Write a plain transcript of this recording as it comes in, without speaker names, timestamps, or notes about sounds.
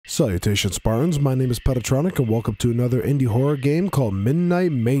Salutations, Spartans. My name is Petatronic, and welcome to another indie horror game called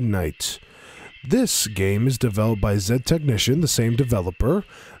Midnight Maids. This game is developed by Z Technician, the same developer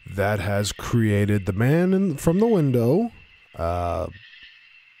that has created The Man from the Window, The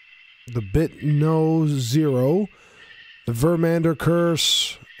Bit No Zero, The Vermander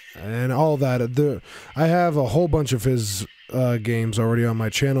Curse, and all that. I have a whole bunch of his games already on my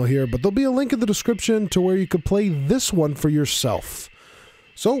channel here, but there'll be a link in the description to where you could play this one for yourself.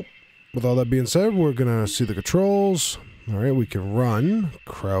 So, with all that being said, we're going to see the controls. Alright, we can run,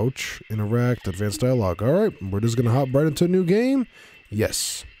 crouch, interact, advanced dialogue. Alright, we're just going to hop right into a new game.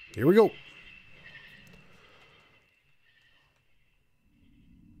 Yes. Here we go.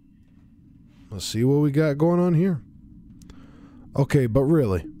 Let's see what we got going on here. Okay, but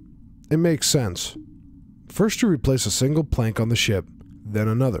really, it makes sense. First you replace a single plank on the ship, then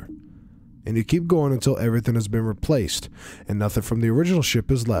another. And you keep going until everything has been replaced, and nothing from the original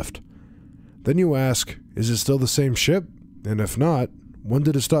ship is left. Then you ask, is it still the same ship? And if not, when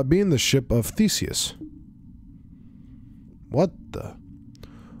did it stop being the ship of Theseus? What the?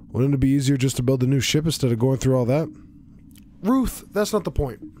 Wouldn't it be easier just to build a new ship instead of going through all that? Ruth, that's not the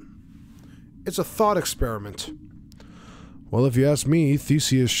point. It's a thought experiment. Well, if you ask me,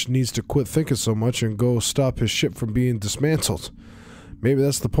 Theseus needs to quit thinking so much and go stop his ship from being dismantled. Maybe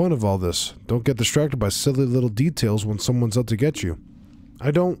that's the point of all this. Don't get distracted by silly little details when someone's out to get you. I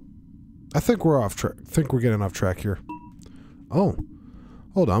think we're off track. I think we're getting off track here. Oh.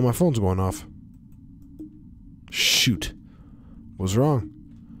 Hold on, my phone's going off. Shoot. What's wrong?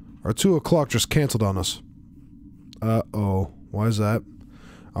 Our 2 o'clock just canceled on us. Uh-oh. Why is that?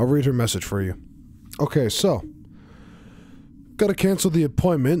 I'll read her message for you. Okay, so. Gotta cancel the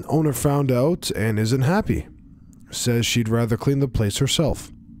appointment. Owner found out and isn't happy. Says she'd rather clean the place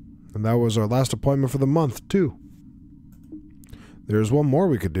herself. And that was our last appointment for the month, too. There's one more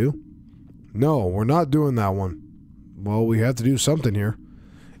we could do. No, we're not doing that one. Well, we have to do something here.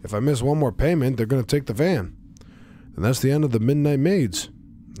 If I miss one more payment, they're going to take the van. And that's the end of the Midnight Maids.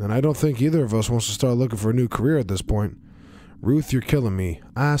 And I don't think either of us wants to start looking for a new career at this point. Ruth, you're killing me.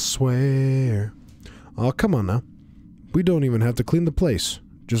 I swear. Oh, come on now. We don't even have to clean the place.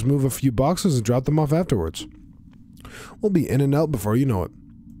 Just move a few boxes and drop them off afterwards. We'll be in and out before you know it.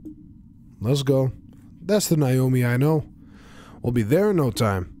 Let's go. That's the Naomi I know. We'll be there in no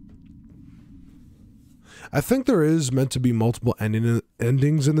time. I think there is meant to be multiple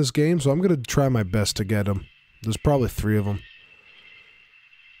endings in this game, so I'm going to try my best to get them. There's probably 3 of them.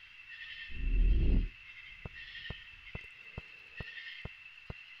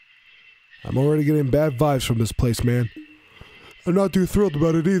 I'm already getting bad vibes from this place, man. I'm not too thrilled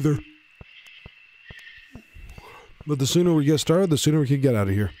about it either. But the sooner we get started, the sooner we can get out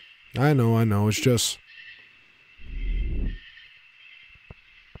of here. I know, it's just...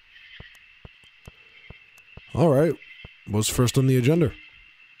 Alright, what's first on the agenda?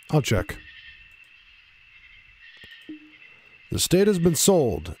 I'll check. The estate has been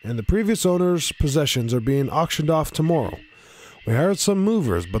sold, and the previous owner's possessions are being auctioned off tomorrow. We hired some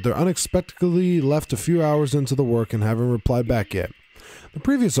movers, but they're unexpectedly left a few hours into the work and haven't replied back yet. The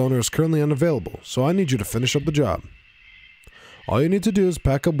previous owner is currently unavailable, so I need you to finish up the job. All you need to do is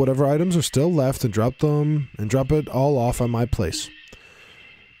pack up whatever items are still left and drop it all off at my place.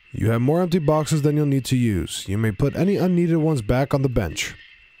 You have more empty boxes than you'll need to use. You may put any unneeded ones back on the bench.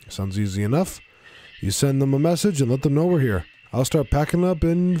 Sounds easy enough. You send them a message and let them know we're here. I'll start packing up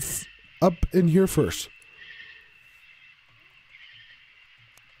in here first.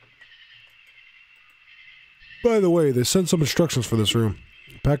 By the way, they sent some instructions for this room.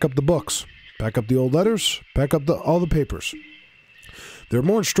 Pack up the books. Pack up the old letters. Pack up all the papers. There are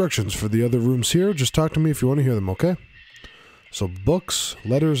more instructions for the other rooms here. Just talk to me if you want to hear them, okay? So, books,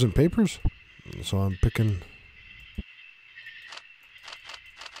 letters, and papers. So I'm picking...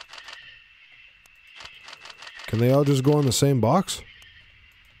 Can they all just go on the same box?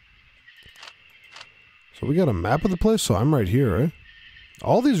 So we got a map of the place? So I'm right here, right?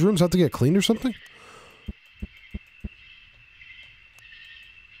 All these rooms have to get cleaned or something?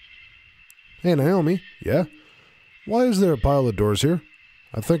 Hey, Naomi. Yeah? Why is there a pile of doors here?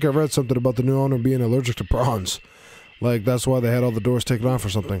 I think I read something about the new owner being allergic to bronze. Like, that's why they had all the doors taken off or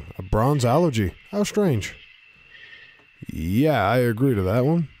something. A bronze allergy. How strange. Yeah, I agree to that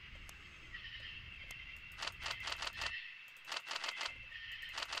one.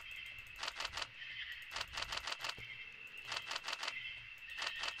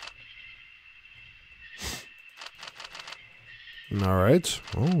 Alright.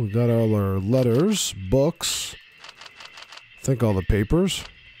 Well, we got all our letters, books, I think all the papers.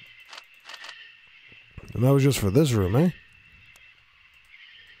 And that was just for this room, eh?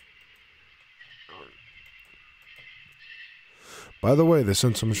 By the way, they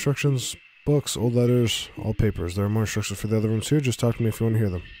sent some instructions, books, old letters, all papers. There are more instructions for the other rooms here. Just talk to me if you want to hear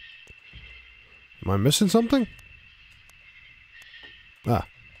them. Am I missing something? Ah.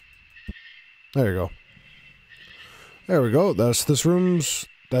 There you go. There we go. That's this room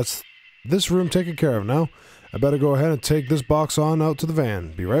taken care of now. I better go ahead and take this box on out to the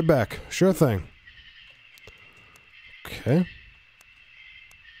van. Be right back. Sure thing. Okay.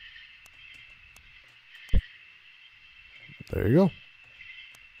 There you go.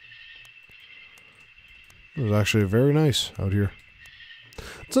 It was actually very nice out here.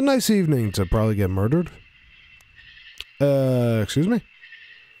 It's a nice evening to probably get murdered. Excuse me?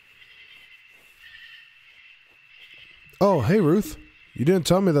 Oh, hey Ruth. You didn't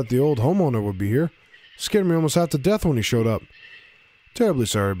tell me that the old homeowner would be here. Scared me almost half to death when he showed up. Terribly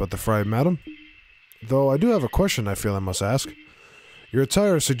sorry about the fright, madam. Though I do have a question I feel I must ask. Your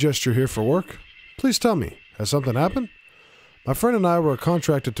attire suggests you're here for work. Please tell me, has something happened? My friend and I were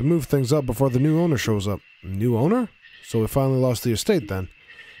contracted to move things up before the new owner shows up. New owner? So we finally lost the estate then.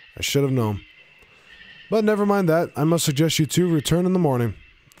 I should have known. But never mind that. I must suggest you two return in the morning.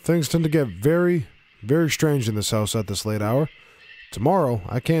 Things tend to get very, very strange in this house at this late hour. Tomorrow,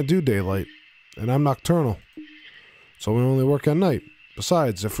 I can't do daylight, and I'm nocturnal. So we only work at night.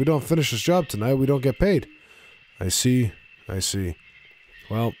 Besides, if we don't finish this job tonight, we don't get paid. I see.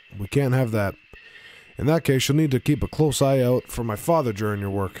 Well, we can't have that. In that case, you'll need to keep a close eye out for my father during your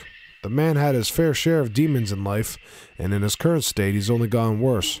work. The man had his fair share of demons in life, and in his current state, he's only gotten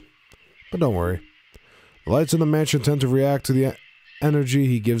worse. But don't worry. The lights in the mansion tend to react to the energy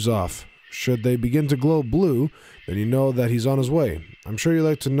he gives off. Should they begin to glow blue, then you know that he's on his way. I'm sure you'd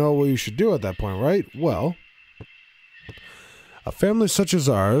like to know what you should do at that point, right? Well, a family such as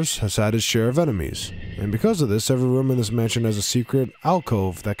ours has had its share of enemies, and because of this, every room in this mansion has a secret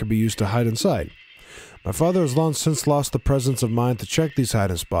alcove that can be used to hide inside. My father has long since lost the presence of mind to check these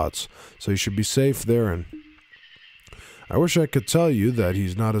hiding spots, so you should be safe therein. I wish I could tell you that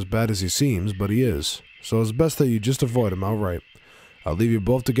he's not as bad as he seems, but he is, so it's best that you just avoid him outright. I'll leave you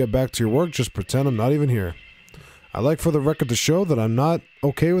both to get back to your work, just pretend I'm not even here. I'd like for the record to show that I'm not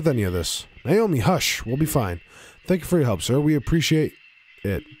okay with any of this. Naomi, hush, we'll be fine. Thank you for your help, sir. We appreciate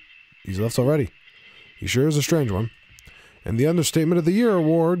it. He's left already. He sure is a strange one. And the Understatement of the Year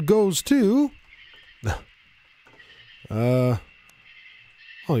award goes to... Oh,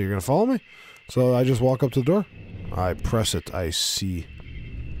 you're gonna follow me? So I just walk up to the door? I press it. I see.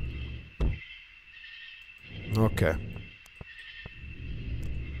 Okay.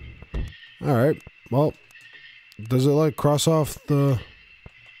 Alright. Well, does it like cross off the...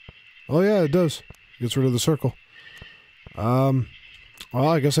 Oh yeah, it does. Gets rid of the circle. Well,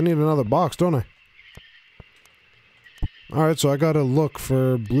 I guess I need another box, don't I? Alright, so I gotta look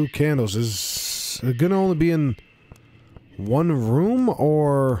for blue candles. Is it gonna only be in one room,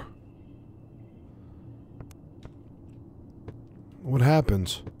 or... What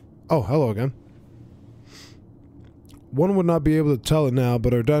happens? Oh, hello again. One would not be able to tell it now,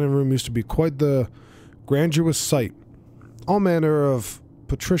 but our dining room used to be quite the grandiose sight. All manner of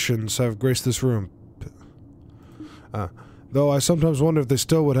patricians have graced this room. Though I sometimes wonder if they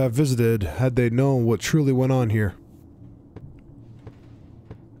still would have visited had they known what truly went on here.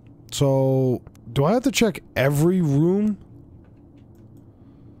 So, do I have to check every room?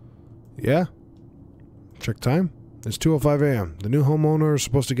 Yeah. Check time. It's 2:05 a.m. The new homeowner is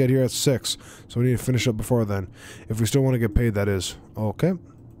supposed to get here at 6, so we need to finish up before then. If we still want to get paid, that is. Okay.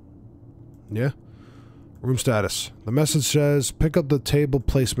 Yeah. Room status. The message says, pick up the table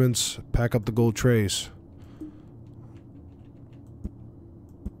placements, pack up the gold trays.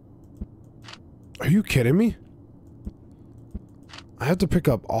 Are you kidding me? I have to pick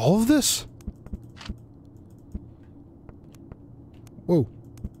up all of this? Whoa.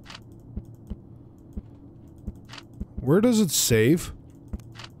 Where does it save?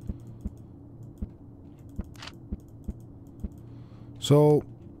 So...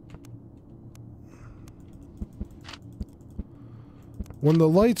 when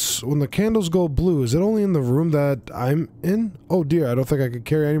the candles go blue, is it only in the room that I'm in? Oh dear, I don't think I can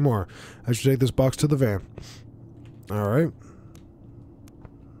carry any more. I should take this box to the van. Alright.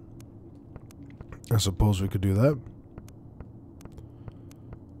 I suppose we could do that.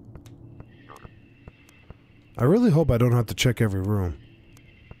 I really hope I don't have to check every room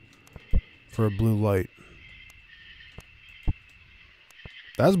for a blue light.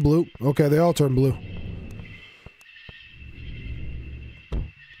 That's blue. Okay, they all turn blue.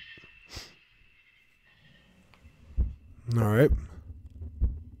 Alright.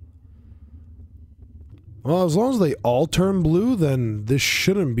 Well, as long as they all turn blue, then this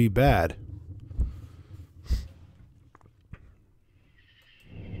shouldn't be bad.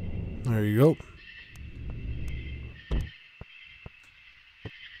 There you go.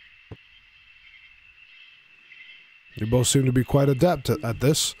 You both seem to be quite adept at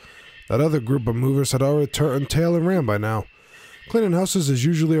this. That other group of movers had already turned tail and ran by now. Cleaning houses is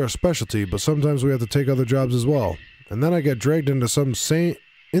usually our specialty, but sometimes we have to take other jobs as well. And then I get dragged into some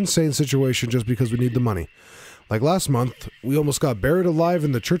insane situation just because we need the money. Like last month, we almost got buried alive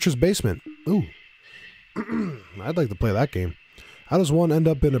in the church's basement. Ooh. I'd like to play that game. How does one end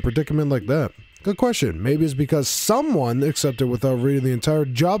up in a predicament like that? Good question. Maybe it's because someone accepted without reading the entire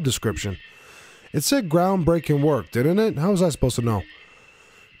job description. It said groundbreaking work, didn't it? How was I supposed to know?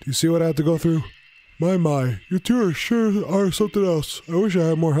 Do you see what I had to go through? My, you two are sure are something else. I wish I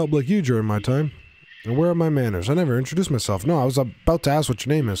had more help like you during my time. And where are my manners? I never introduced myself. No, I was about to ask what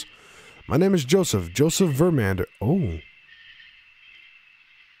your name is. My name is Joseph. Joseph Vermander. Oh.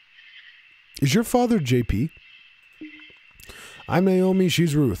 Is your father JP? I'm Naomi,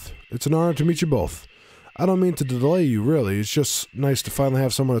 she's Ruth. It's an honor to meet you both. I don't mean to delay you, really. It's just nice to finally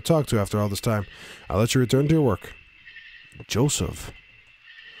have someone to talk to after all this time. I'll let you return to your work. Joseph.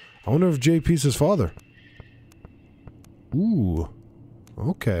 I wonder if JP's his father. Ooh.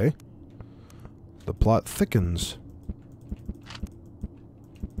 Okay. The plot thickens.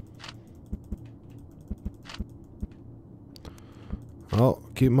 Well,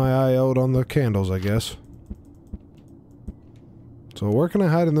 keep my eye out on the candles, I guess. So where can I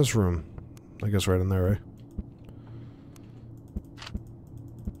hide in this room? I guess right in there, right?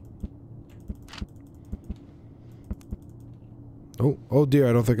 Oh dear,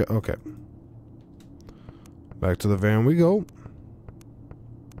 I don't think okay. Back to the van we go.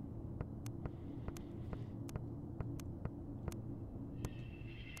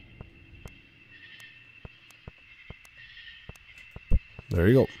 There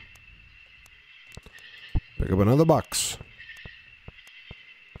you go. Pick up another box.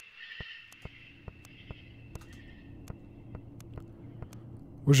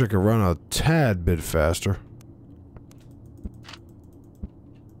 Wish I could run a tad bit faster.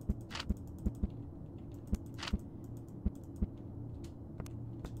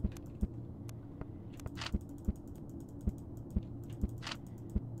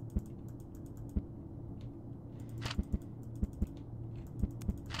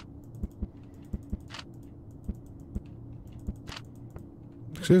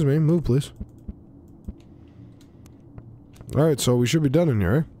 Excuse me, move please. Alright, so we should be done in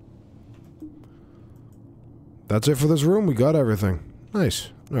here, eh? That's it for this room, we got everything.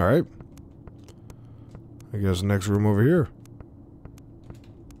 Nice. Alright. I guess next room over here.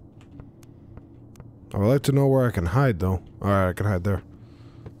 I would like to know where I can hide, though. Alright, I can hide there.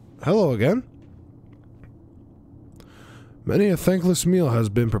 Hello again. Many a thankless meal has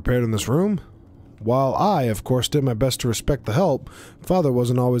been prepared in this room. While I, of course, did my best to respect the help, Father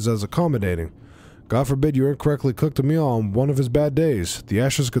wasn't always as accommodating. God forbid you incorrectly cooked a meal on one of his bad days. The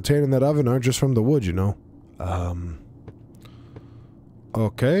ashes contained in that oven aren't just from the wood, you know.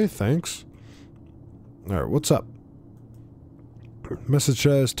 Okay, thanks. Alright, what's up? Message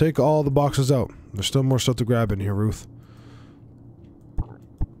says, take all the boxes out. There's still more stuff to grab in here, Ruth.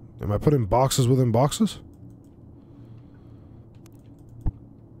 Am I putting boxes within boxes?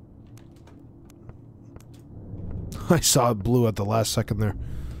 I saw it blue at the last second there.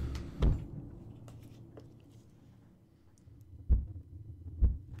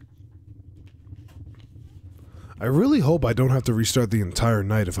 I really hope I don't have to restart the entire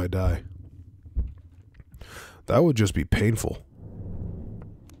night if I die. That would just be painful.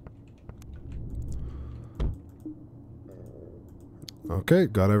 Okay,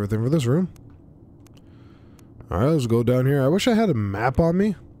 got everything for this room. Alright, let's go down here. I wish I had a map on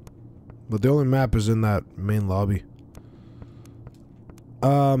me, but the only map is in that main lobby.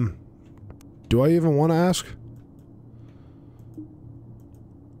 Do I even want to ask?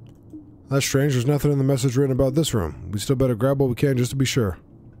 That's strange, there's nothing in the message written about this room. We still better grab what we can just to be sure.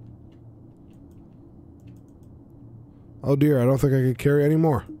 Oh dear, I don't think I can carry any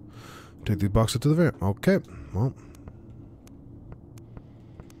more. Take these boxes to the van. Okay, well.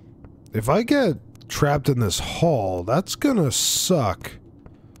 If I get trapped in this hall, that's gonna suck.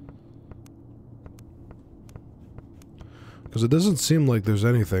 Because it doesn't seem like there's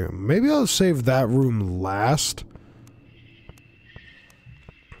anything. Maybe I'll save that room last.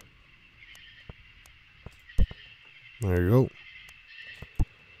 There you go. What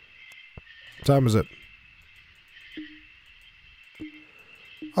time is it?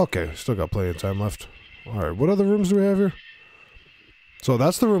 Okay, still got plenty of time left. Alright, what other rooms do we have here? So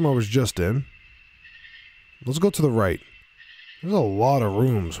that's the room I was just in. Let's go to the right. There's a lot of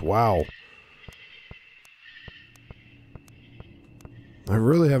rooms. Wow. I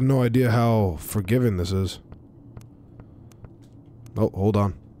really have no idea how forgiving this is. Oh, hold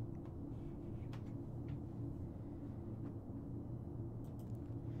on.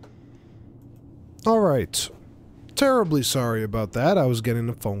 Alright. Terribly sorry about that. I was getting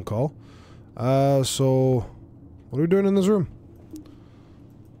a phone call. So... what are we doing in this room?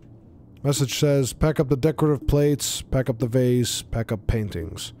 Message says, pack up the decorative plates, pack up the vase, pack up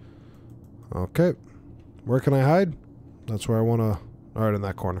paintings. Okay. Where can I hide? That's where I want to... Alright, in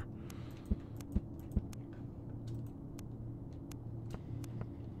that corner.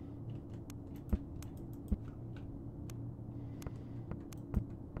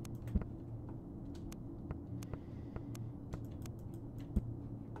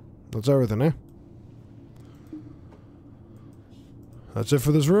 That's everything, eh? That's it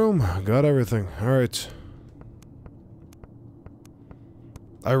for this room. Got everything. Alright.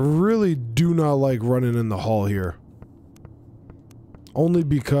 I really do not like running in the hall here. Only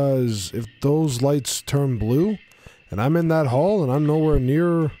because if those lights turn blue, and I'm in that hall, and I'm nowhere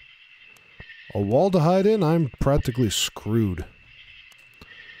near a wall to hide in, I'm practically screwed.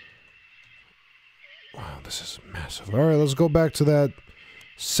 Wow, this is massive. Alright, let's go back to that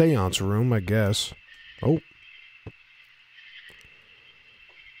seance room, I guess. Oh.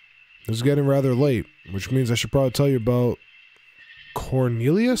 It's getting rather late, which means I should probably tell you about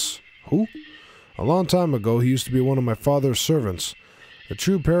Cornelius? Who? A long time ago, he used to be one of my father's servants. A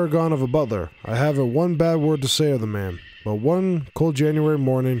true paragon of a butler. I haven't one bad word to say of the man. But one cold January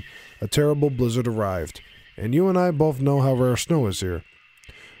morning, a terrible blizzard arrived. And you and I both know how rare snow is here.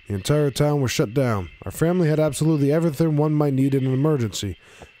 The entire town was shut down. Our family had absolutely everything one might need in an emergency.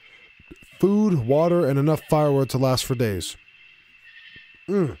 Food, water, and enough firewood to last for days.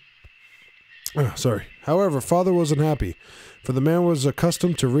 Sorry. However, father wasn't happy, for the man was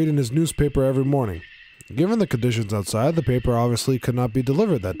accustomed to reading his newspaper every morning. Given the conditions outside, the paper obviously could not be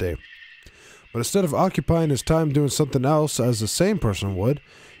delivered that day. But instead of occupying his time doing something else as the same person would,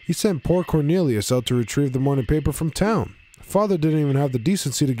 he sent poor Cornelius out to retrieve the morning paper from town. Father didn't even have the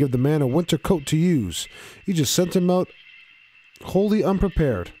decency to give the man a winter coat to use. He just sent him out wholly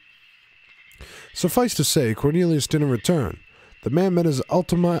unprepared. Suffice to say, Cornelius didn't return. The man met his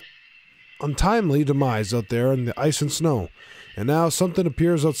untimely demise out there in the ice and snow. And now something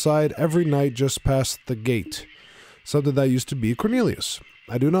appears outside every night just past the gate. Something that used to be Cornelius.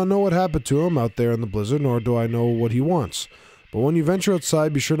 I do not know what happened to him out there in the blizzard, nor do I know what he wants. But when you venture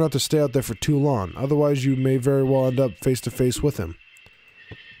outside, be sure not to stay out there for too long. Otherwise, you may very well end up face to face with him.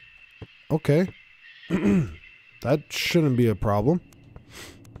 Okay. That shouldn't be a problem.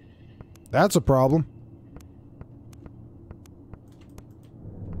 That's a problem.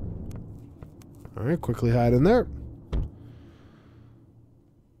 Alright, quickly hide in there.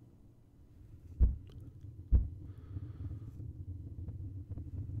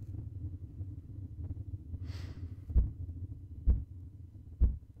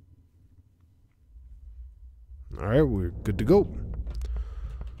 Alright, we're good to go.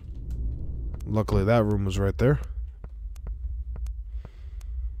 Luckily that room was right there.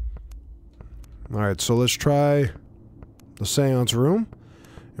 Alright, so let's try the seance room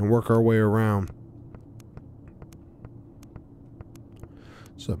and work our way around.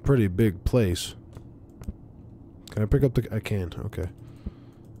 It's a pretty big place. Can I pick up the... I can, okay.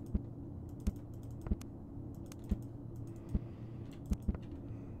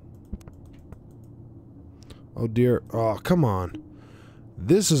 Oh dear. Oh, come on.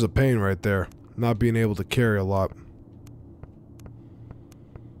 This is a pain right there. Not being able to carry a lot.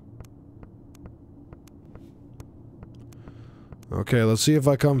 Okay, let's see if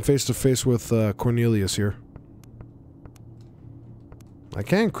I come face to face with Cornelius here. I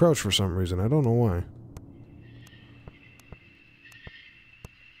can't crouch for some reason. I don't know why.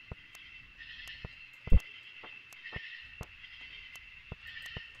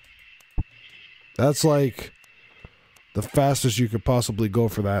 That's like the fastest you could possibly go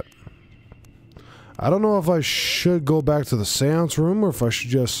for that. I don't know if I should go back to the seance room or if I should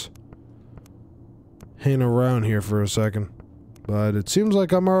just hang around here for a second. But it seems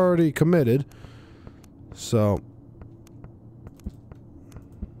like I'm already committed. So...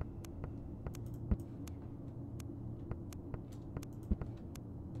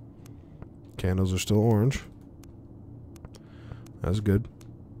 candles are still orange. That's good.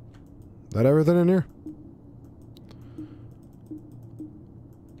 That everything in here?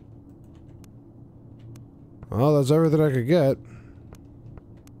 Well, that's everything I could get.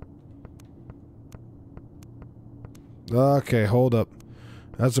 Okay, hold up.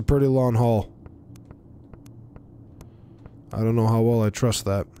 That's a pretty long haul. I don't know how well I trust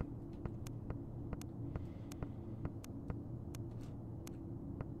that.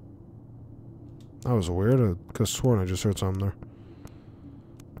 That was weird. I could have sworn I just heard something there.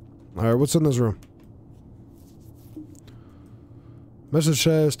 Alright, what's in this room? Message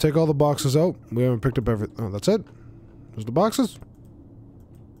says, take all the boxes out. We haven't picked up everything. Oh, that's it? There's the boxes?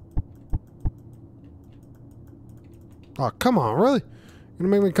 Oh, come on, really? You're gonna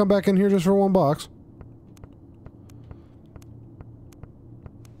make me come back in here just for one box?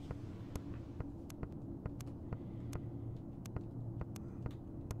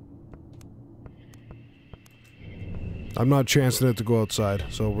 I'm not chancing it to go outside,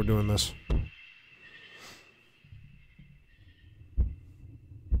 so we're doing this.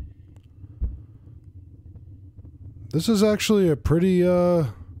 This is actually a pretty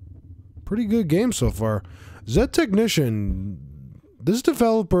good game so far. Zed Technician, this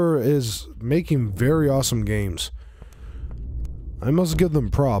developer is making very awesome games. I must give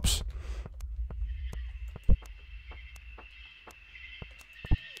them props.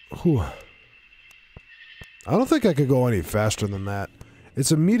 Whew. I don't think I could go any faster than that.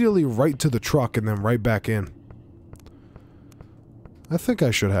 It's immediately right to the truck and then right back in. I think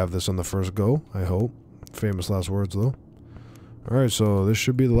I should have this on the first go, I hope. Famous last words, though. Alright, so this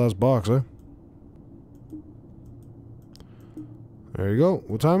should be the last box, eh? There you go.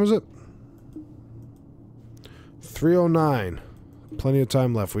 What time is it? 3:09. Plenty of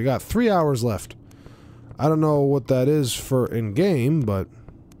time left. We got 3 hours left. I don't know what that is for in-game, but...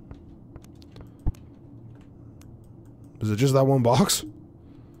 Is it just that one box?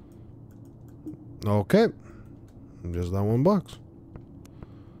 Okay. Just that one box.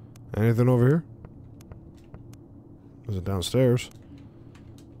 Anything over here? Is it downstairs?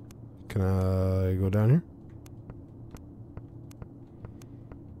 Can I go down here?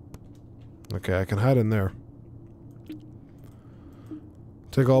 Okay, I can hide in there.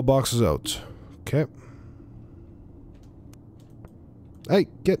 Take all boxes out. Okay. Hey,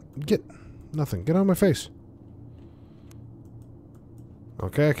 get nothing. Get out of my face.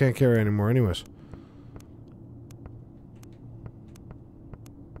 Okay, I can't carry anymore anyways.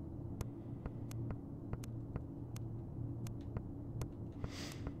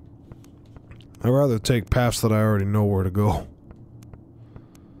 I'd rather take paths that I already know where to go.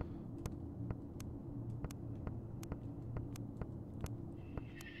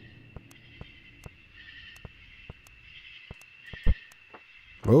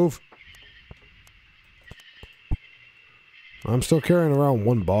 Move. I'm still carrying around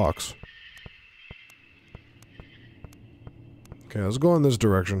one box. Okay, let's go in this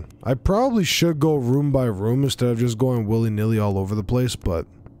direction. I probably should go room by room instead of just going willy-nilly all over the place, but...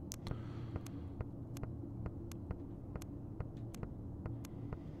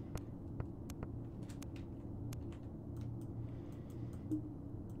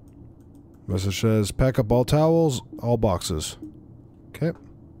 Message says, pack up all towels, all boxes. Okay.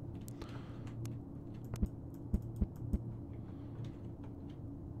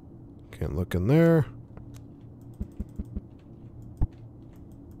 Can't look in there.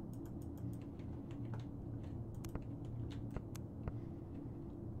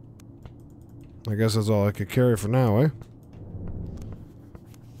 I guess that's all I could carry for now, eh?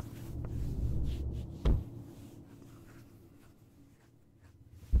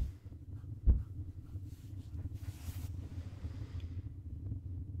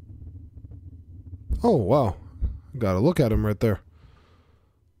 Oh, wow. Gotta look at him right there.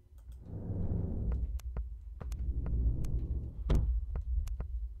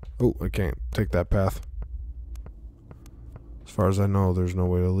 Oh, I can't take that path. As far as I know, there's no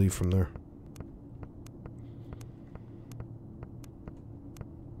way to leave from there.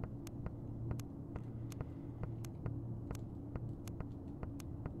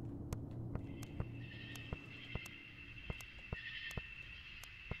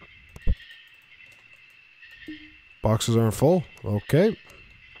 Boxes aren't full. Okay.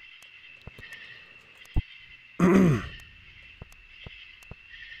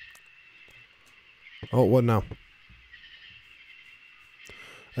 Oh, what now?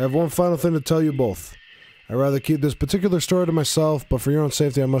 I have one final thing to tell you both. I'd rather keep this particular story to myself, but for your own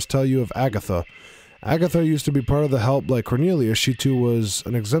safety I must tell you of Agatha. Agatha used to be part of the help like Cornelia. She too was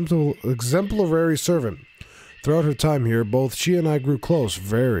an exemplary servant. Throughout her time here, both she and I grew close,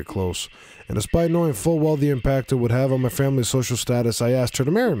 very close. And despite knowing full well the impact it would have on my family's social status, I asked her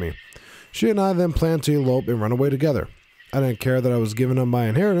to marry me. She and I then planned to elope and run away together. I didn't care that I was giving up my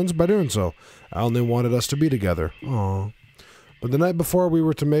inheritance by doing so. I only wanted us to be together. Aww. But the night before we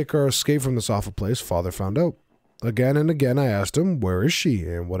were to make our escape from this awful place, Father found out. Again and again I asked him, where is she,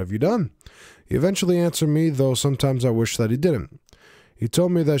 and what have you done? He eventually answered me, though sometimes I wished that he didn't. He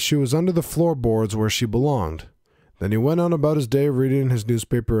told me that she was under the floorboards where she belonged. Then he went on about his day reading his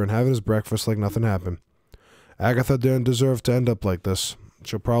newspaper and having his breakfast like nothing happened. Agatha didn't deserve to end up like this.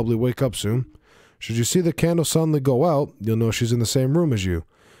 She'll probably wake up soon. Should you see the candle suddenly go out, you'll know she's in the same room as you.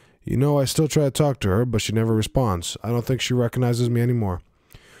 You know I still try to talk to her, but she never responds. I don't think she recognizes me anymore.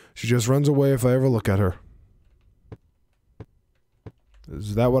 She just runs away if I ever look at her.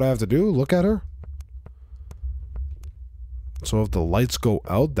 Is that what I have to do? Look at her? So if the lights go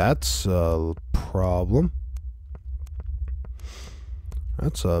out, that's a problem.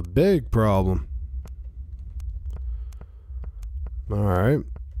 That's a big problem. Alright.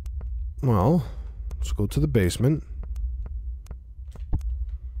 Well, let's go to the basement.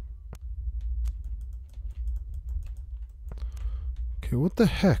 Okay, what the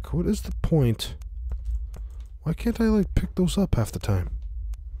heck? What is the point? Why can't I, like, pick those up half the time?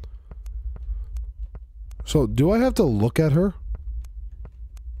 So, do I have to look at her?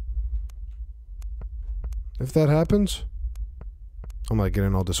 If that happens? I'm, like,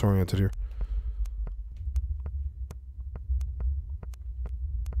 getting all disoriented here.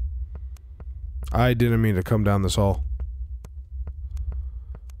 I didn't mean to come down this hall.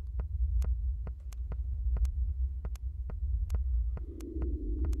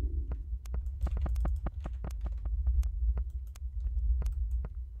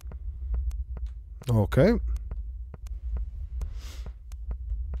 Okay.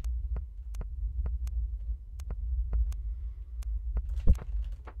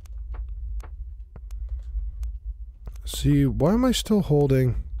 See, why am I still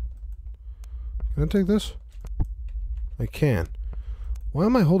holding... Can I take this? I can. Why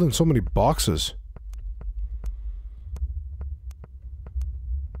am I holding so many boxes?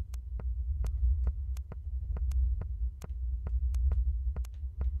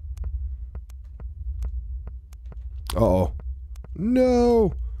 Uh-oh.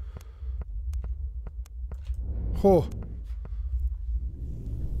 No! Oh.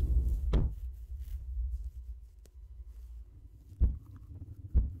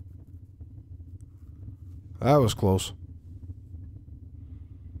 That was close.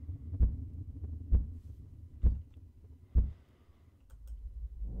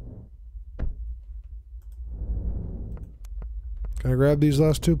 Can I grab these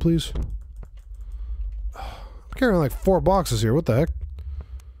last two, please? I'm carrying like 4 boxes here. What the heck?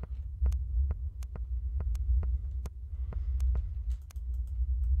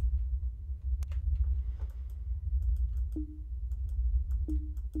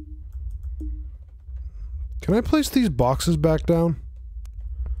 Can I place these boxes back down?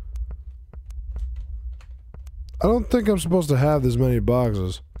 I don't think I'm supposed to have this many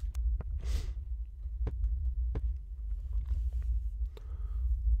boxes.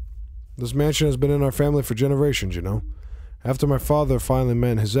 This mansion has been in our family for generations, you know. After my father finally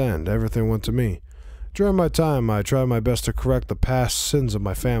met his end, everything went to me. During my time, I tried my best to correct the past sins of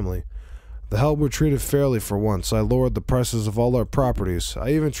my family. The help were treated fairly for once. I lowered the prices of all our properties.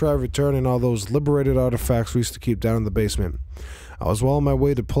 I even tried returning all those liberated artifacts we used to keep down in the basement. I was well on my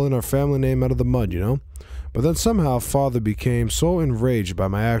way to pulling our family name out of the mud, you know? But then somehow Father became so enraged by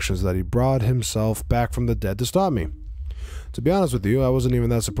my actions that he brought himself back from the dead to stop me. To be honest with you, I wasn't even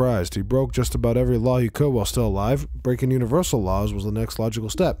that surprised. He broke just about every law he could while still alive. Breaking universal laws was the next logical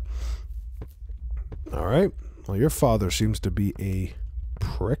step. Alright. Well, your father seems to be a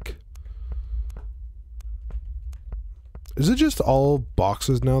prick. Is it just all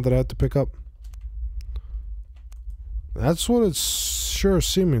boxes now that I have to pick up? That's what it's sure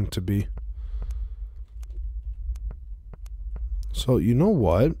seeming to be. So, you know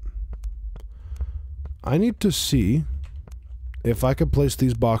what? I need to see if I could place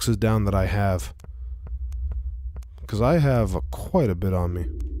these boxes down that I have. Because I have quite a bit on me.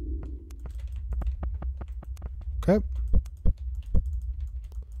 Okay.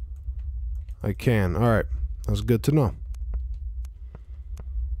 I can. Alright. That's good to know.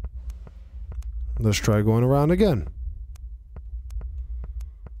 Let's try going around again.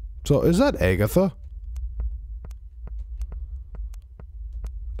 So, is that Agatha?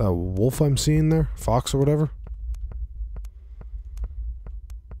 That wolf I'm seeing there? Fox or whatever?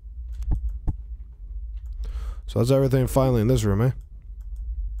 So that's everything finally in this room, eh?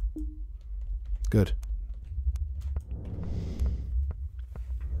 Good.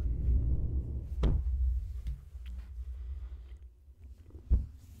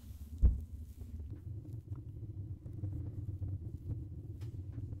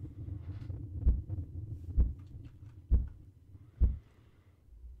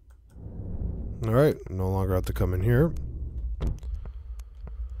 Alright, no longer have to come in here.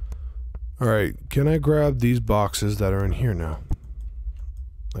 Alright, can I grab these boxes that are in here now?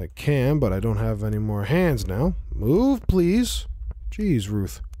 I can, but I don't have any more hands now. Move, please. Jeez,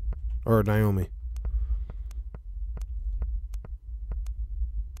 Ruth. Or Naomi.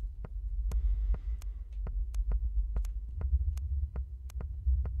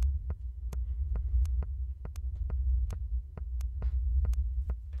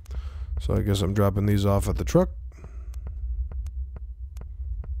 So I guess I'm dropping these off at the truck.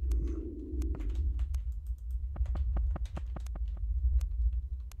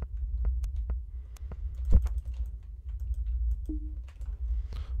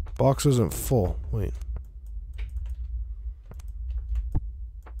 Box isn't full. Wait.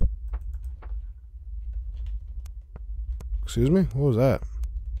 Excuse me? What was that?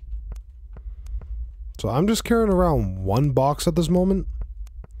 So I'm just carrying around one box at this moment.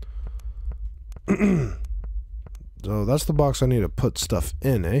 So that's the box I need to put stuff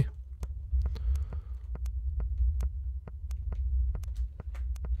in, eh?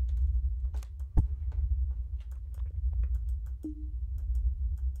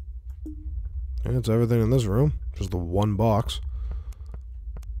 And it's everything in this room. Just the one box.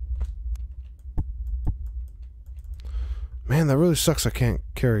 Man, that really sucks. I can't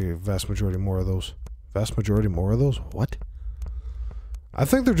carry a vast majority more of those. Vast majority more of those? What? I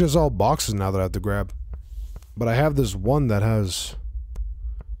think they're just all boxes now that I have to grab. But I have this one that has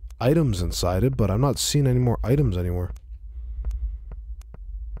items inside it, but I'm not seeing any more items anymore.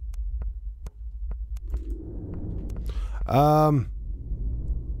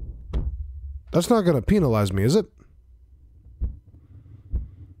 That's not going to penalize me, is it?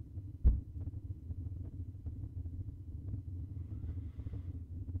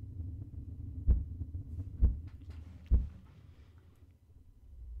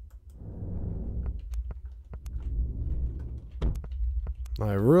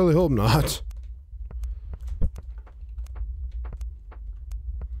 I really hope not.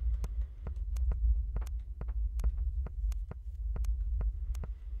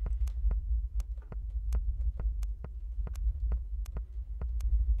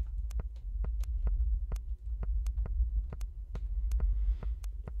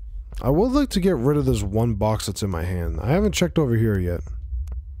 I would like to get rid of this one box that's in my hand. I haven't checked over here yet.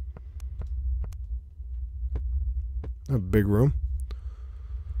 A big room.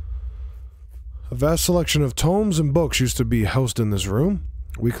 A vast selection of tomes and books used to be housed in this room.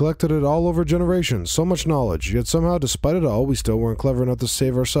 We collected it all over generations, so much knowledge, yet somehow, despite it all, we still weren't clever enough to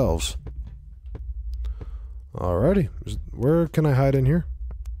save ourselves. Alrighty. Where can I hide in here?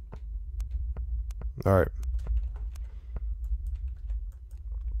 Alright.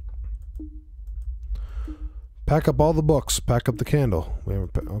 Pack up all the books. Pack up the candle.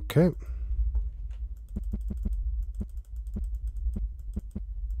 Okay.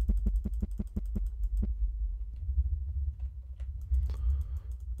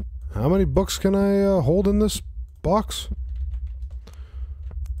 How many books can I hold in this box?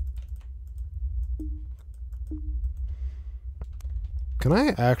 Can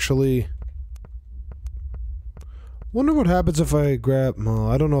I actually... Wonder what happens if I grab...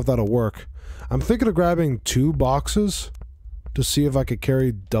 Well, I don't know if that'll work. I'm thinking of grabbing 2 boxes to see if I could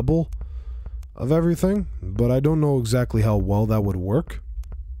carry double of everything, but I don't know exactly how well that would work.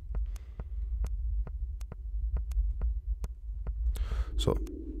 So...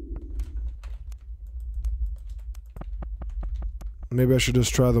 maybe I should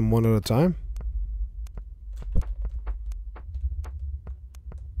just try them one at a time.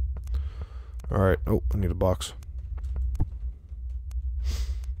 Alright. Oh, I need a box.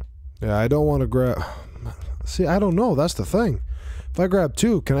 Yeah, I don't want to grab... See, I don't know. That's the thing. If I grab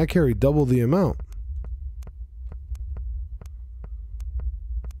 2, can I carry double the amount?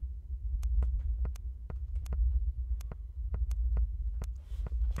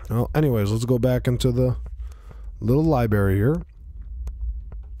 Well, anyways, let's go back into the little library here.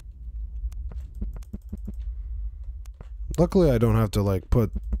 Luckily, I don't have to, like,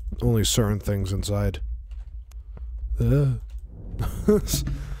 put only certain things inside. Well,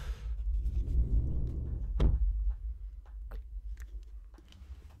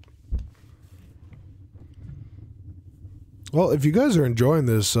 if you guys are enjoying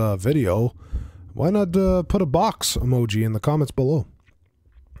this video, why not put a box emoji in the comments below?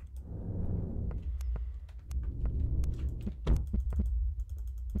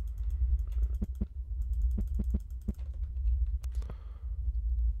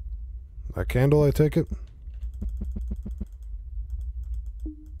 That candle, I take it?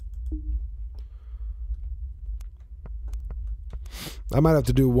 I might have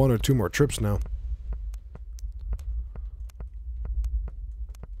to do 1 or 2 more trips now.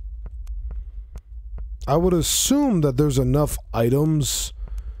 I would assume that there's enough items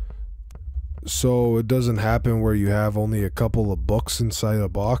So it doesn't happen where you have only a couple of books inside a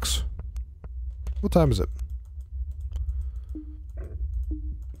box. What time is it?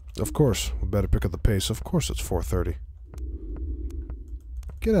 Of course, we better pick up the pace. Of course it's 4:30.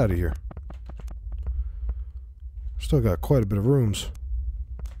 Get out of here. Still got quite a bit of rooms.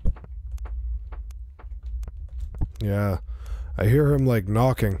 Yeah, I hear him like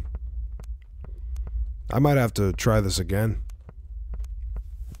knocking. I might have to try this again.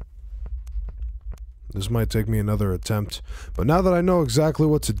 This might take me another attempt. But now that I know exactly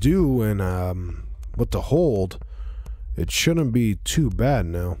what to do and what to hold, it shouldn't be too bad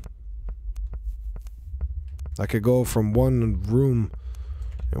now. I could go from one room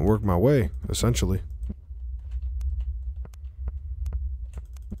and work my way, essentially.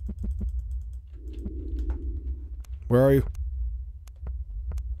 Where are you?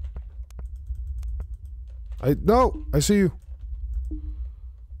 No, I see you.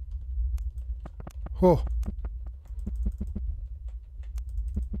 Oh.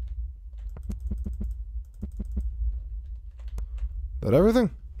 That everything?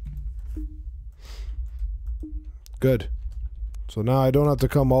 Good. So now I don't have to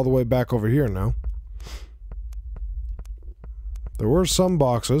come all the way back over here now. There were some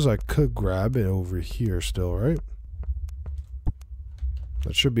boxes I could grab it over here still, right?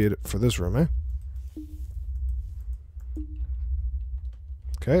 That should be it for this room, eh?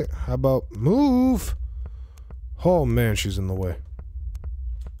 Okay, how about move? Oh man, she's in the way.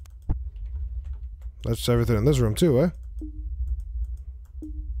 That's everything in this room too, eh?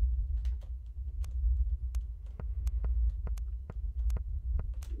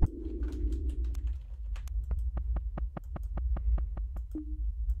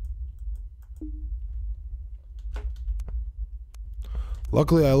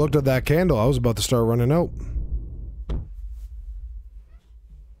 Luckily, I looked at that candle. I was about to start running out.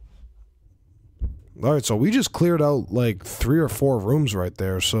 Alright, so we just cleared out like 3 or 4 rooms right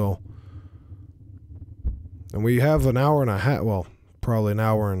there, so... And we have an hour and a half, well, probably an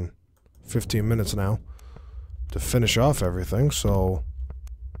hour and 15 minutes now to finish off everything, so...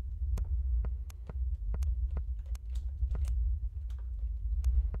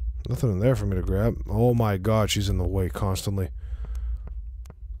 Nothing in there for me to grab. Oh my god, she's in the way constantly.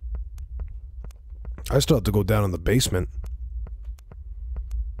 I still have to go down in the basement.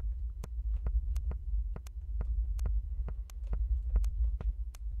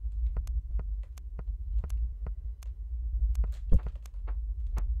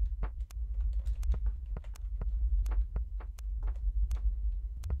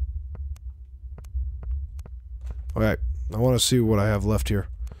 Alright, I want to see what I have left here.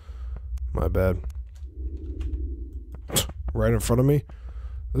 My bad. Right in front of me?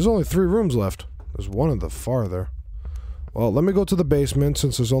 There's only 3 rooms left. There's one at the far there. Well, let me go to the basement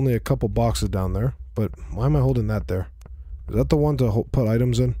since there's only a couple boxes down there. But why am I holding that there? Is that the one to put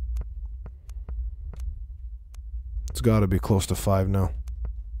items in? It's got to be close to 5 now.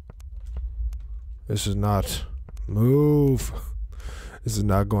 This is not... Move! This is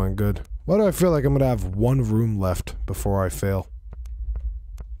not going good. Why do I feel like I'm going to have 1 room left before I fail?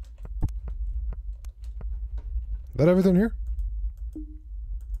 Is that everything here?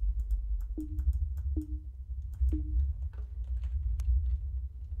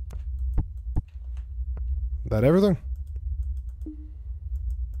 That everything?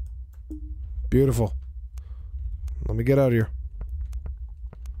 Beautiful. Let me get out of here.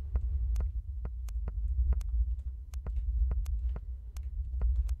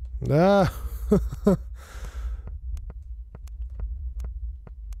 Ah.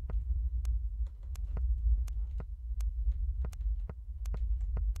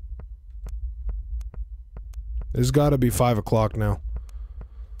 It's got to be 5 o'clock now.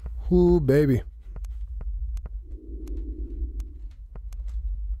 Ooh, baby.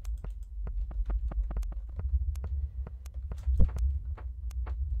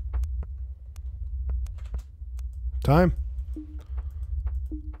 Time?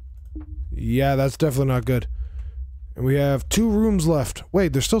 Yeah, that's definitely not good. And we have 2 rooms left.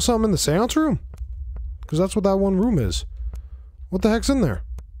 Wait, there's still something in the seance room? Because that's what that one room is. What the heck's in there?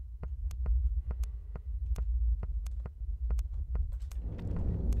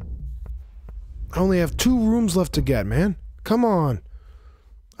 I only have 2 rooms left to get, man. Come on.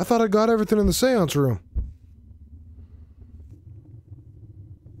 I thought I got everything in the seance room.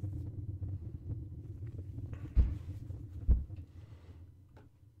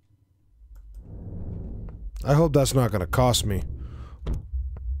 I hope that's not going to cost me.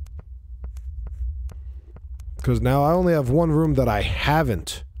 Because now I only have 1 room that I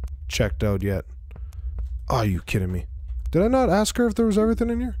haven't checked out yet. Oh, are you kidding me? Did I not ask her if there was everything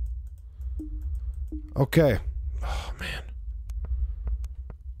in here? Okay. Oh, man.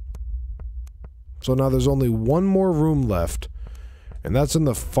 So now there's only one more room left. And that's in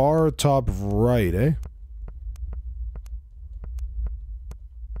the far top right, eh?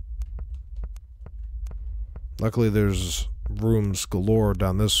 Luckily there's rooms galore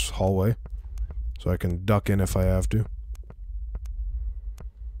down this hallway. So I can duck in if I have to.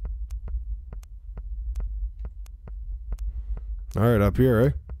 Alright, up here,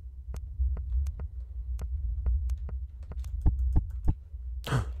 eh?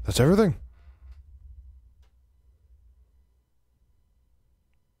 That's everything.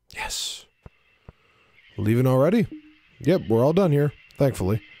 Yes. Leaving already? Yep, we're all done here,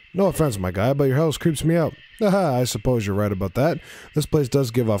 thankfully. No offense, my guy, but your house creeps me out. Haha, I suppose you're right about that. This place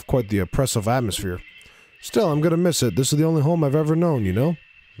does give off quite the oppressive atmosphere. Still, I'm gonna miss it. This is the only home I've ever known, you know?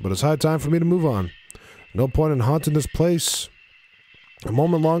 But it's high time for me to move on. No point in haunting this place a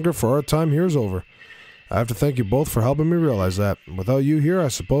moment longer, for our time here is over. I have to thank you both for helping me realize that. Without you here, I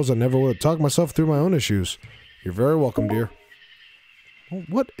suppose I never would have talked myself through my own issues. You're very welcome, dear.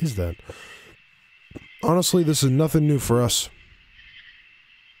 What is that? Honestly, this is nothing new for us.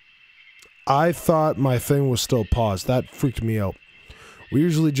 I thought my thing was still paused. That freaked me out. We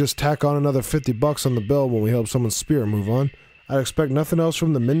usually just tack on another $50 on the bill when we help someone's spirit move on. I'd expect nothing else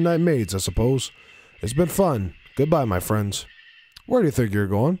from the Midnight Maids, I suppose. It's been fun. Goodbye, my friends. Where do you think you're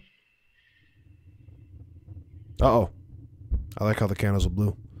going? Uh-oh. I like how the candles are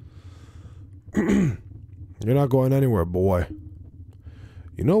blue. You're not going anywhere, boy.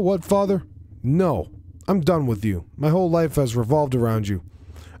 You know what, Father? No. I'm done with you. My whole life has revolved around you.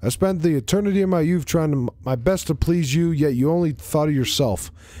 I spent the eternity of my youth trying my best to please you, yet you only thought of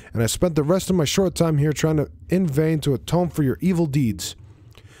yourself. And I spent the rest of my short time here trying in vain to atone for your evil deeds.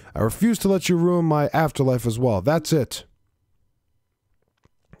 I refuse to let you ruin my afterlife as well. That's it.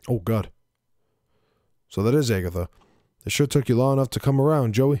 Oh, God. So that is Agatha. It sure took you long enough to come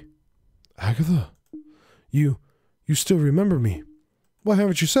around, Joey. Agatha? You still remember me? Why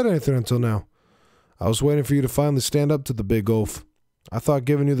haven't you said anything until now? I was waiting for you to finally stand up to the big oaf. I thought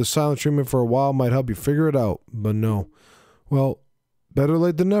giving you the silent treatment for a while might help you figure it out, but no. Well, better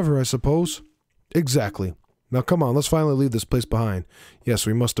late than never, I suppose. Exactly. Now come on, let's finally leave this place behind. Yes,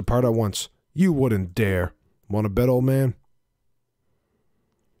 we must depart at once. You wouldn't dare. Want to bet, old man?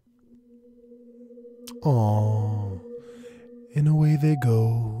 Aww. And away they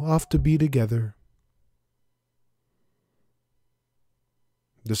go, off to be together.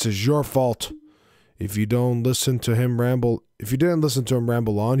 This is your fault. If you didn't listen to him ramble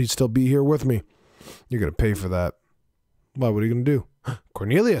on, he'd still be here with me. You're gonna pay for that. Why, what are you gonna do?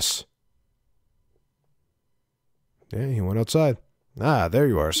 Cornelius! Yeah, he went outside. Ah, there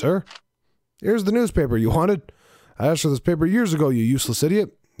you are, sir. Here's the newspaper you wanted. I asked for this paper years ago, you useless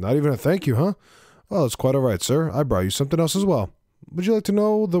idiot. Not even a thank you, huh? Well, it's quite all right, sir. I brought you something else as well. Would you like to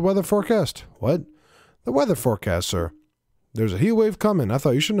know the weather forecast? What? The weather forecast, sir. There's a heat wave coming. I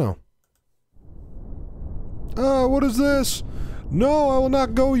thought you should know. What is this? No, I will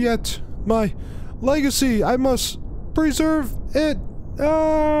not go yet. My legacy, I must preserve it.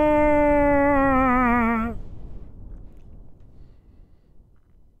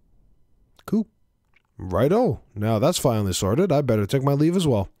 Cool. Righto. Now that's finally sorted. I better take my leave as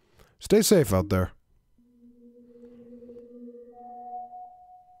well. Stay safe out there.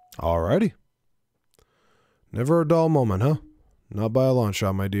 Alrighty. Never a dull moment, huh? Not by a long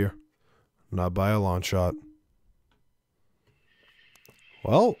shot, my dear. Not by a long shot.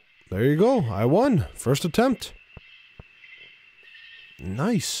 Well, there you go. I won. First attempt.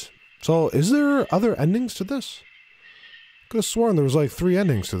 Nice. So, is there other endings to this? Could have sworn there was like 3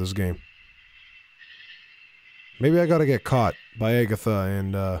 endings to this game. Maybe I gotta get caught by Agatha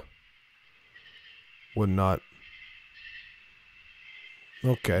and, whatnot.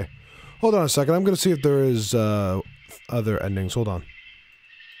 Okay. Hold on a second. I'm gonna see if there is, other endings. Hold on.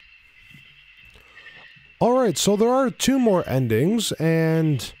 Alright, so there are 2 more endings,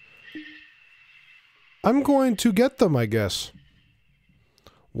 and I'm going to get them, I guess.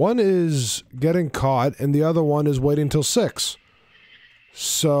 One is getting caught, and the other one is waiting till 6.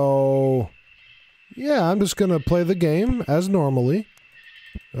 So, yeah, I'm just gonna play the game as normally.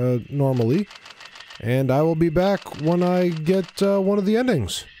 And I will be back when I get one of the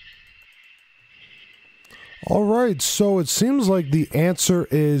endings. Alright, so it seems like the answer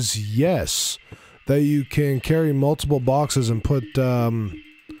is yes. That you can carry multiple boxes and put, carry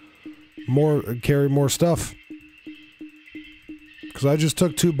more stuff. Because I just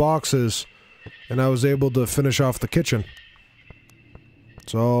took 2 boxes, and I was able to finish off the kitchen.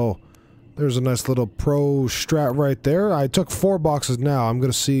 So, there's a nice little pro strat right there. I took 4 boxes now. I'm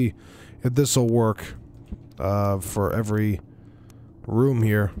gonna see if this will work. for every room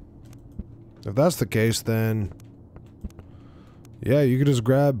here. If that's the case, then yeah, you could just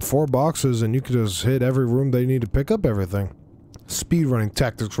grab 4 boxes and you could just hit every room they need to pick up everything. Speedrunning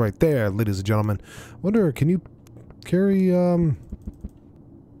tactics right there, ladies and gentlemen. Wonder, can you carry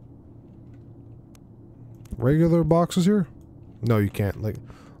regular boxes here? No, you can't. Like,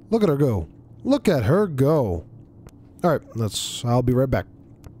 look at her go. Look at her go. Alright, I'll be right back.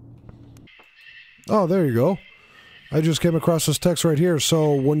 Oh, there you go. I just came across this text right here.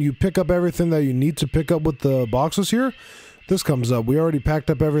 So when you pick up everything that you need to pick up with the boxes here, this comes up. We already packed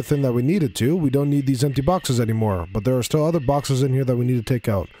up everything that we needed to. We don't need these empty boxes anymore. But there are still other boxes in here that we need to take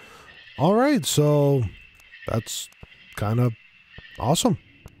out. Alright, so that's kind of awesome.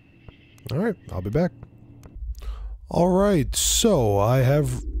 Alright, I'll be back. Alright, so I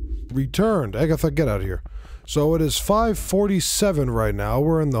have returned. Agatha, get out of here. So it is 5:47 right now.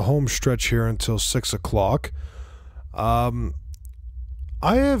 We're in the home stretch here until 6 o'clock. I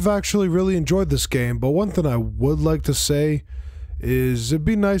have actually really enjoyed this game, but one thing I would like to say is it'd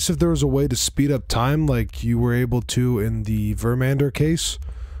be nice if there was a way to speed up time like you were able to in the Vermander case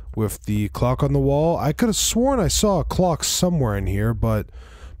with the clock on the wall. I could have sworn I saw a clock somewhere in here, but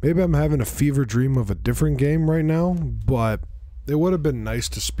maybe I'm having a fever dream of a different game right now, but it would have been nice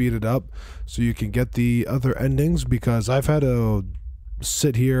to speed it up so you can get the other endings, because I've had to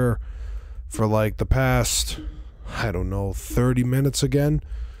sit here for like the past, I don't know, 30 minutes again,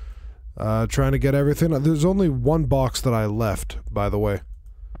 trying to get everything. There's only one box that I left, by the way.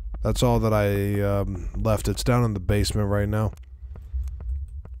 That's all that I left. It's down in the basement right now.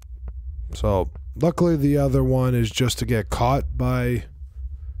 So, luckily the other one is just to get caught by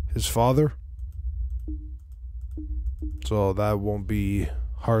his father. So that won't be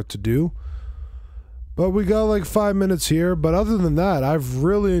hard to do. But we got like 5 minutes here. But other than that, I've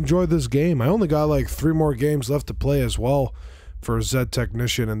really enjoyed this game. I only got like 3 more games left to play as well for Zed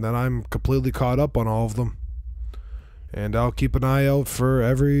Technician, and then I'm completely caught up on all of them. And I'll keep an eye out for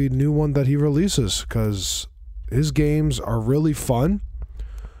every new one that he releases, because his games are really fun.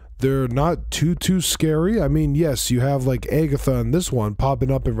 They're not too scary. I mean, yes, you have like Agatha in this one popping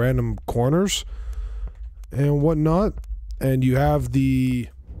up in random corners and whatnot, and you have the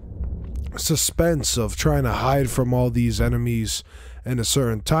suspense of trying to hide from all these enemies in a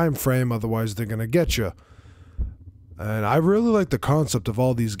certain time frame, otherwise they're gonna get you. And I really like the concept of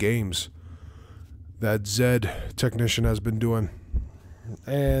all these games that Zed Technician has been doing.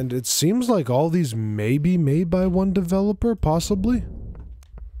 And it seems like all these may be made by one developer, possibly.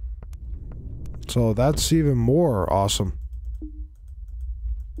 So that's even more awesome.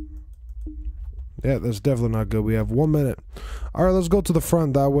 Yeah, that's definitely not good. We have 1 minute. Alright, let's go to the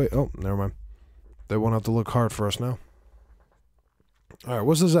front that way. Oh, never mind. They won't have to look hard for us now. Alright,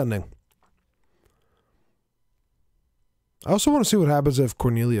 what's this ending? I also want to see what happens if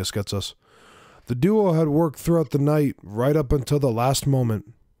Cornelius gets us. The duo had worked throughout the night, right up until the last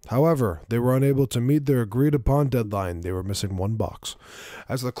moment. However, they were unable to meet their agreed-upon deadline. They were missing 1 box.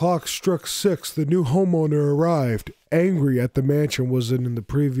 As the clock struck 6, the new homeowner arrived, angry that the mansion wasn't in the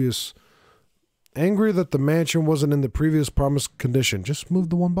previous promised condition. Just move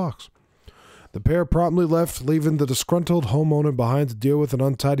the 1 box. The pair promptly left, leaving the disgruntled homeowner behind to deal with an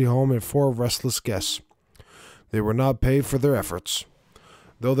untidy home and 4 restless guests. They were not paid for their efforts.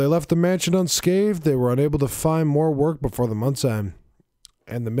 Though they left the mansion unscathed, they were unable to find more work before the month's end,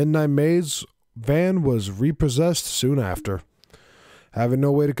 and the Midnight Maids van was repossessed soon after. Having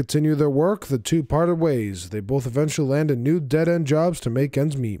no way to continue their work, the two parted ways. They both eventually landed new dead-end jobs to make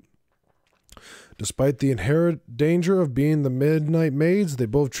ends meet. Despite the inherent danger of being the Midnight Maids, they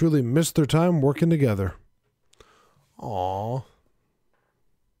both truly missed their time working together. Aww.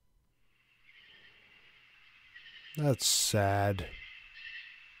 That's sad.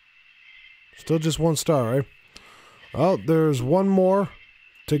 Still just 1 star, right? Well, there's 1 more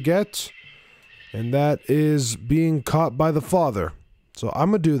to get, and that is being caught by the father. So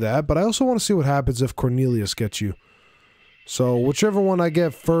I'm going to do that, but I also want to see what happens if Cornelius gets you. So whichever one I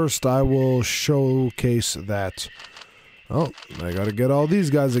get first, I will showcase that. Oh, I got to get all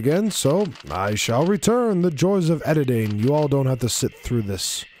these guys again, so I shall return. The joys of editing. You all don't have to sit through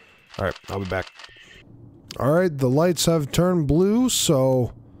this. Alright, I'll be back. Alright, the lights have turned blue,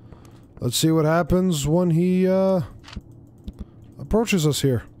 so let's see what happens when he approaches us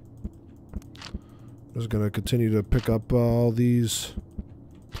here. Just gonna continue to pick up all these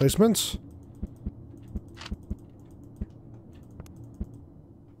placements.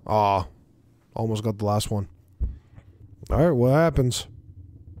 Aw, almost got the last one. Alright, what happens?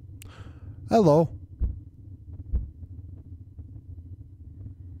 Hello.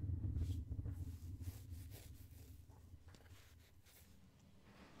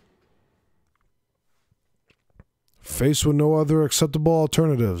 Faced with no other acceptable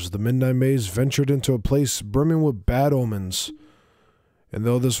alternatives, the Midnight Maids ventured into a place brimming with bad omens. And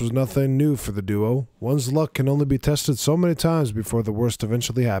though this was nothing new for the duo, one's luck can only be tested so many times before the worst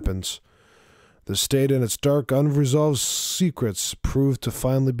eventually happens. The state and its dark, unresolved secrets proved to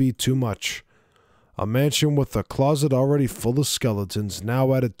finally be too much. A mansion with a closet already full of skeletons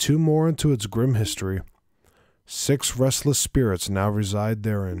now added 2 more into its grim history. 6 restless spirits now reside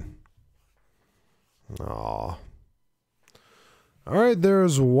therein. Aww. Alright,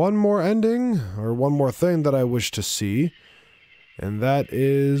 there's one more ending, or one more thing that I wish to see, and that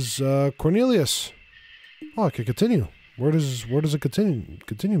is Cornelius. Oh, I can continue. Where does it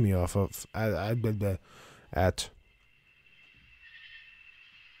continue me off of? At.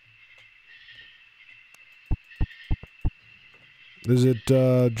 Is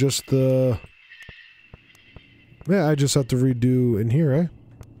it just the... Yeah, I just have to redo in here, eh?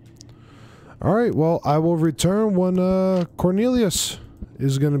 Alright, well, I will return when Cornelius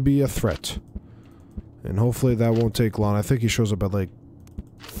is going to be a threat. And hopefully that won't take long. I think he shows up at like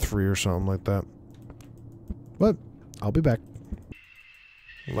 3 or something like that. But I'll be back.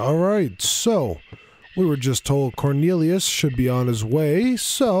 Alright, so we were just told Cornelius should be on his way,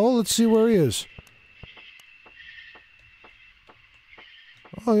 so let's see where he is.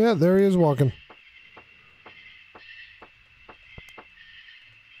 Oh yeah, there he is walking.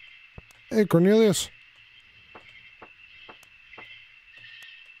 Hey, Cornelius.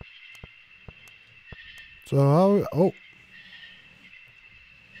 So how... Oh.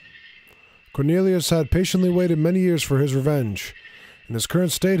 Cornelius had patiently waited many years for his revenge. In his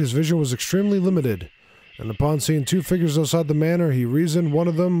current state, his vision was extremely limited, and upon seeing 2 figures outside the manor, he reasoned one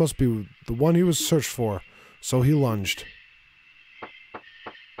of them must be the one he was searched for, so he lunged.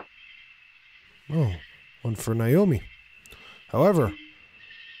 Oh, one for Naomi. However,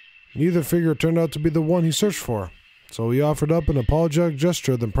 neither figure turned out to be the one he searched for, so he offered up an apologetic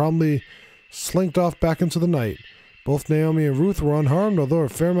gesture, then promptly slinked off back into the night. Both Naomi and Ruth were unharmed, although a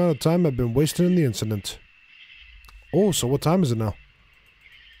fair amount of time had been wasted in the incident. Oh, so what time is it now?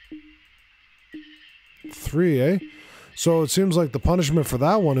 3, eh? So it seems like the punishment for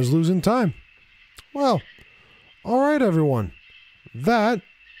that one is losing time. Well, alright everyone. That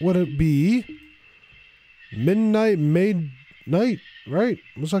would it be Midnight Maids, right?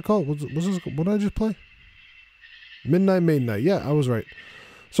 What's that called? What did I just play? Midnight Maids. Yeah, I was right.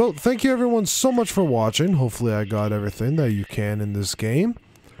 So, thank you everyone so much for watching. Hopefully I got everything that you can in this game.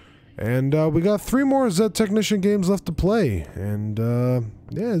 And we got 3 more Z Technician games left to play. And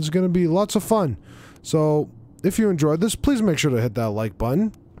yeah, it's going to be lots of fun. So, if you enjoyed this, please make sure to hit that like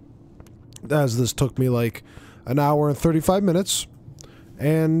button. As this took me like an hour and 35 minutes.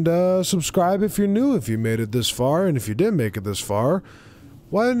 And subscribe if you're new, if you made it this far. And if you didn't make it this far,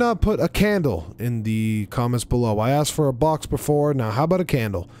 why not put a candle in the comments below? I asked for a box before, now how about a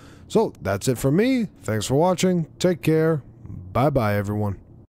candle? So, that's it from me. Thanks for watching. Take care. Bye-bye, everyone.